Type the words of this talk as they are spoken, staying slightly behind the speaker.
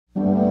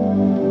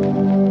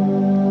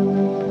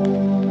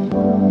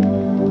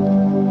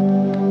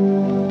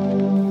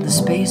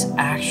place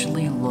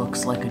actually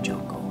looks like a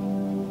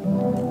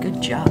jungle.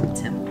 Good job,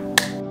 Tim.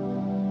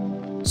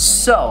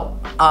 So,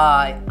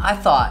 I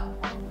thought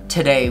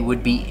today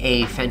would be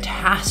a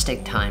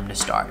fantastic time to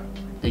start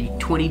the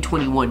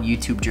 2021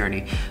 YouTube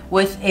journey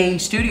with a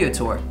studio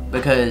tour,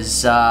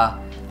 because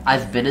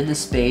I've been in this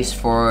space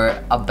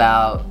for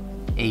about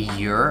a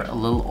year, a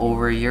little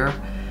over a year.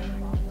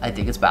 I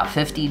think it's about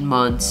 15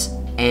 months,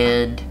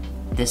 and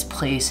this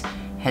place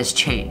has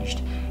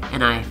changed,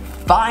 and I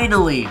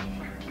finally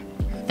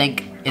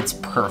think it's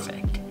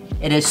perfect.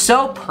 It is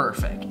so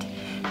perfect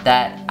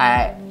that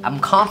I'm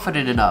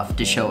confident enough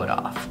to show it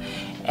off,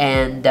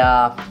 and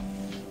I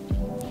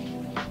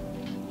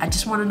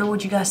just want to know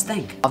what you guys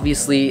think.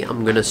 Obviously,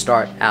 I'm gonna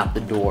start at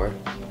the door,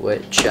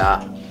 which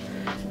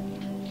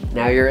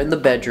now you're in the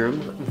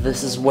bedroom.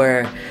 This is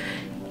where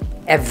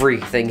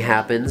everything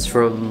happens,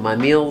 from my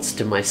meals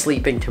to my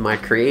sleeping to my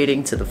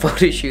creating to the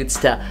photo shoots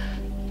to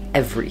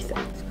everything.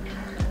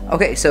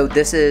 Okay, so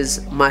this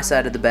is my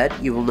side of the bed.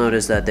 You will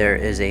notice that there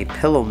is a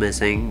pillow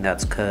missing.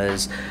 That's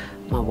because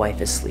my wife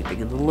is sleeping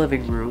in the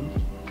living room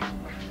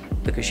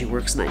because she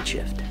works night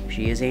shift.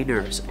 She is a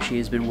nurse. She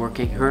has been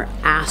working her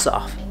ass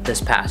off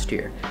this past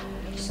year.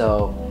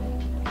 So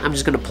I'm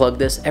just gonna plug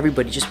this.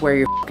 Everybody just wear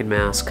your fucking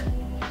mask.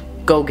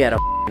 Go get a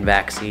fucking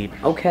vaccine,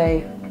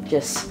 okay?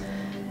 Just,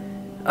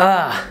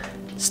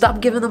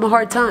 stop giving them a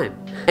hard time.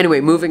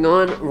 Anyway, moving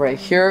on, right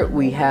here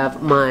we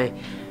have my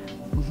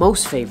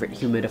most favorite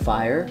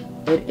humidifier.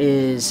 It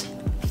is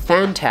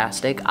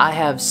fantastic. I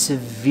have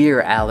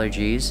severe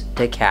allergies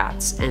to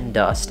cats and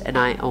dust, and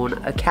I own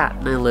a cat,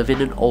 and I live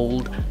in an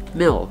old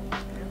mill,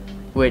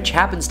 which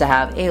happens to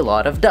have a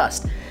lot of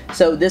dust.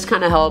 So this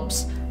kind of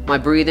helps my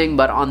breathing,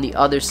 but on the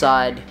other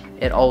side,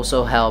 it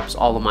also helps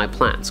all of my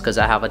plants, because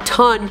I have a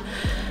ton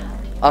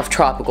of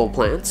tropical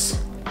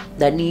plants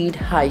that need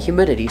high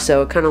humidity.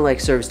 So it kind of like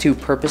serves two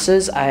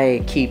purposes.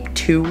 I keep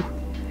two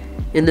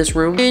in this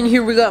room. And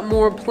here we got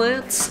more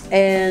plants,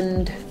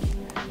 and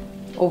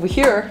over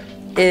here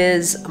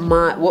is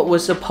what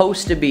was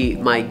supposed to be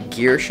my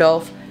gear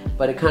shelf,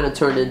 but it kind of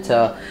turned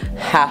into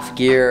half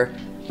gear,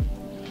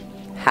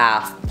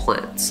 half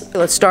plants.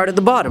 Let's start at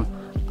the bottom.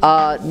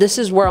 This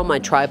is where all my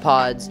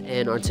tripods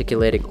and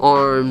articulating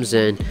arms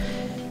and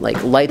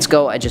like lights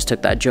go. I just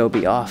took that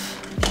Joby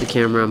off the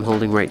camera I'm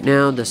holding right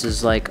now. This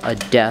is like a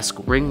desk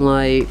ring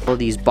light. All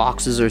these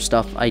boxes are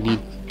stuff I need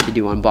to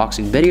do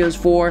unboxing videos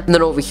for. And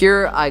then over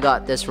here, I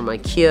got this from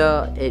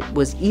IKEA. It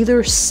was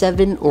either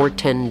 $7 or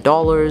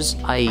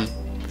 $10. I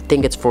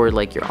think it's for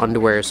like your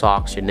underwear,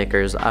 socks, your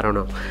knickers, I don't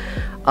know.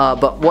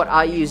 But what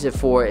I use it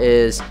for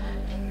is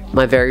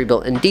my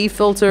variable ND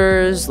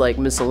filters, like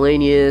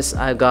miscellaneous.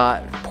 I've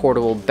got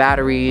portable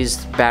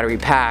batteries, battery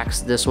packs.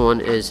 This one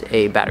is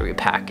a battery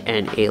pack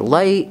and a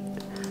light.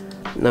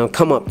 Now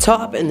come up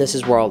top, and this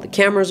is where all the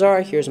cameras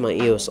are. Here's my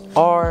EOS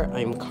R.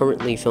 I'm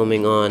currently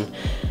filming on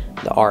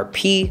the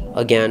RP,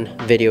 again,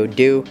 video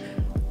due.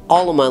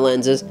 All of my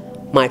lenses,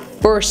 my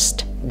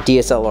first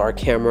DSLR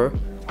camera,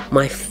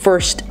 my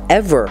first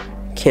ever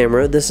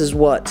camera. This is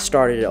what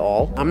started it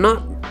all. I'm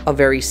not a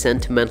very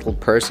sentimental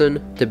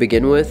person to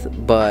begin with,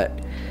 but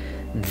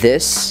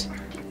this,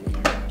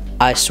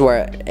 I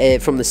swear,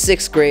 from the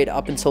 6th grade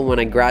up until when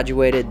I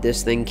graduated,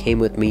 this thing came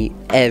with me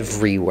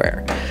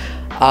everywhere.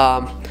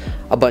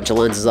 A bunch of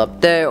lenses up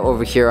there.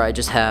 Over here I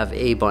just have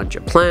a bunch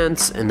of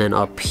plants, and then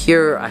up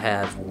here I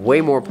have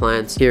way more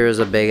plants. Here's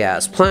a big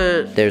ass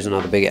plant, there's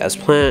another big ass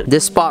plant.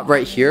 This spot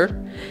right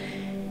here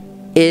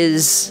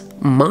is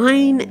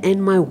mine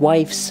and my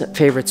wife's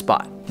favorite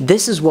spot.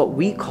 This is what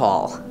we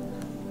call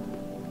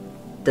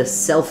the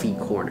selfie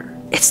corner.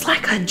 It's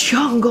like a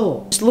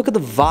jungle. Just look at the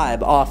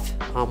vibe off.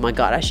 Oh my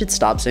god, I should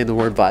stop saying the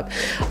word vibe.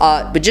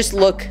 But just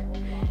look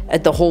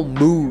at the whole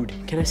mood.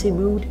 Can I say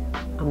mood?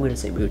 I'm gonna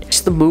say mood.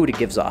 Just the mood it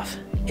gives off.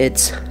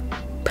 It's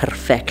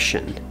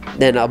perfection.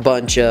 Then a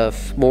bunch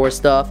of more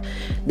stuff.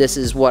 This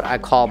is what I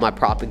call my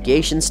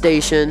propagation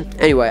station.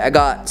 Anyway, I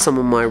got some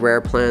of my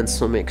rare plants,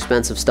 some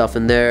expensive stuff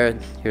in there.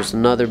 Here's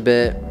another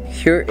bit.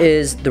 Here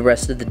is the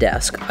rest of the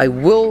desk. I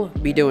will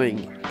be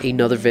doing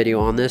another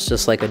video on this,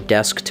 just like a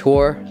desk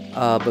tour.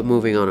 But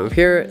moving on over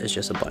here is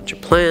just a bunch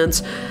of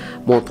plants.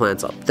 More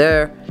plants up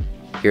there.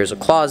 Here's a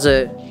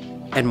closet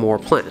and more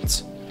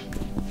plants.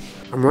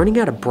 I'm running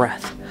out of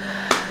breath.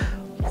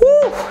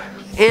 Whew.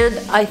 And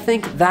I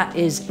think that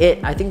is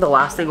it. I think the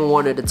last thing I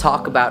wanted to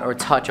talk about or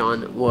touch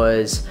on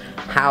was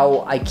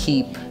how I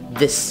keep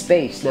this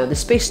space. Now,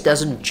 this space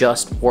doesn't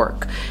just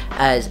work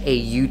as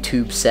a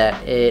YouTube set.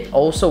 It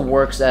also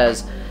works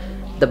as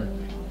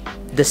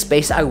the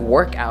space I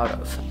work out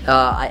of.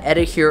 I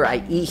edit here,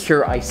 I eat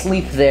here, I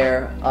sleep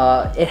there.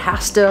 It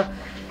has to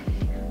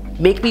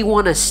make me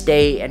want to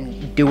stay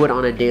and do it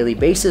on a daily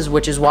basis,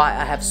 which is why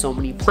I have so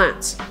many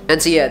plants. And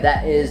so yeah,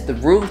 that is the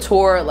room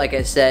tour. Like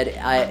I said,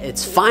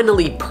 it's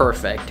finally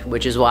perfect,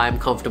 which is why I'm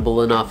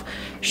comfortable enough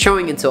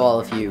showing it to all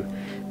of you.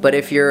 But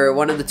if you're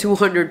one of the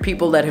 200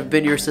 people that have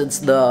been here since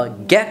the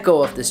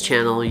get-go of this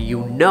channel,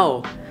 you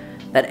know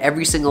that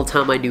every single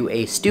time I do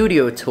a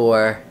studio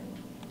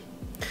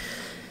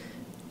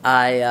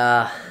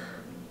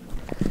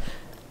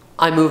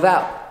I move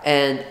out.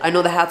 And I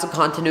know the hat's a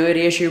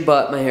continuity issue,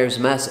 but my hair's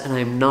a mess, and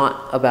I'm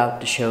not about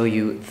to show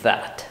you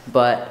that.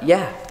 But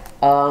yeah,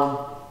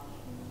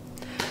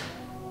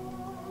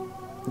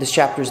 this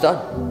chapter's done.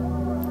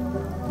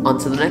 On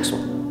to the next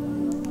one.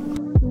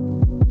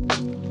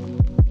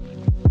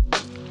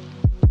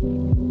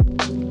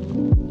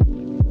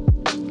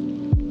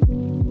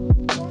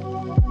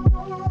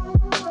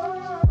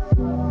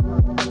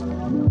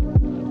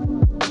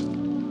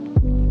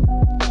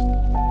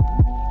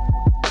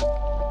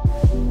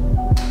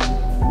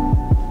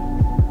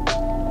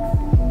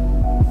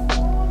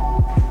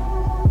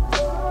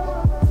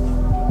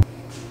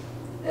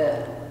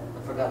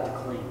 I forgot to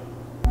clean.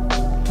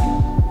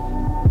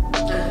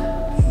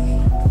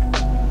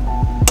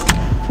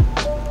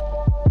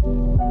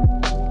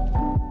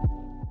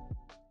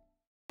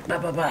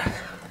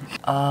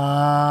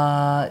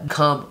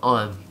 Come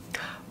on.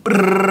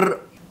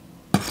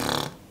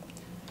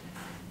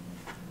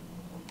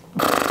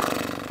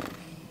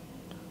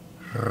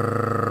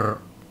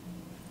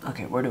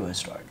 Okay, where do I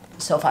start?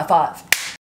 Self high five.